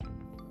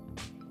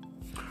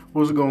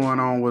What's going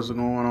on? What's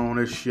going on?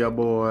 It's your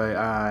boy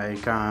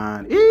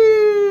Icon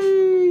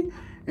E.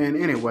 And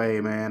anyway,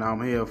 man, I'm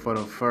here for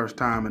the first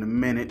time in a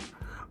minute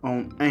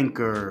on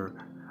Anchor.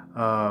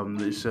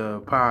 It's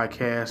a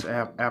podcast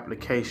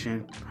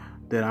application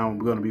that I'm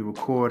going to be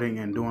recording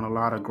and doing a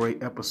lot of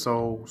great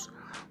episodes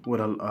with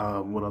a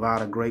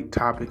lot of great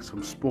topics,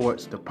 from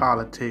sports to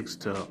politics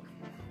to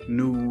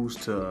news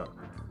to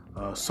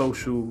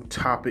social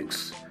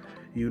topics.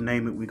 You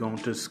name it, we're going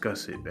to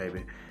discuss it,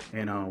 baby.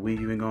 And we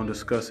even going to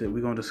discuss it.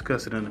 We're going to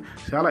discuss it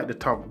see, I like to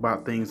talk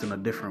about things in a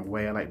different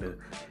way. I like to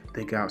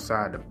think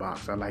outside the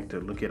box. I like to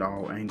look at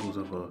all angles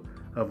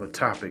of a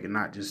topic and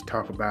not just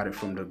talk about it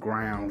from the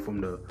ground,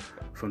 from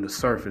the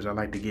surface. I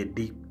like to get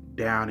deep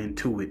down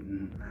into it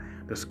and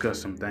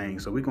discuss some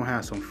things. So we're going to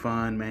have some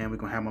fun, man. We're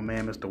going to have my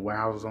man, Mr.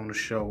 Wowzers, on the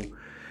show.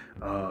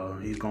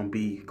 He's going to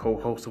be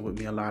co-hosting with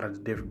me a lot of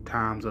the different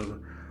times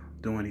of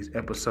doing these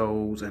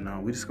episodes, and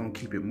we're just gonna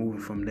keep it moving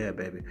from there,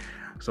 baby.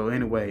 So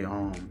anyway,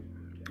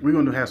 we're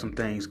gonna have some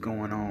things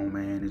going on,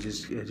 man, and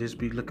just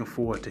be looking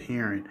forward to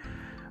hearing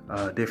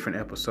different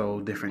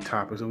episodes, different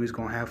topics, and we're just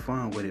gonna have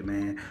fun with it,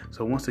 man.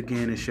 So once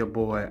again, it's your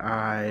boy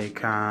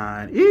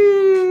Icon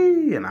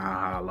E, and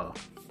I'll holla.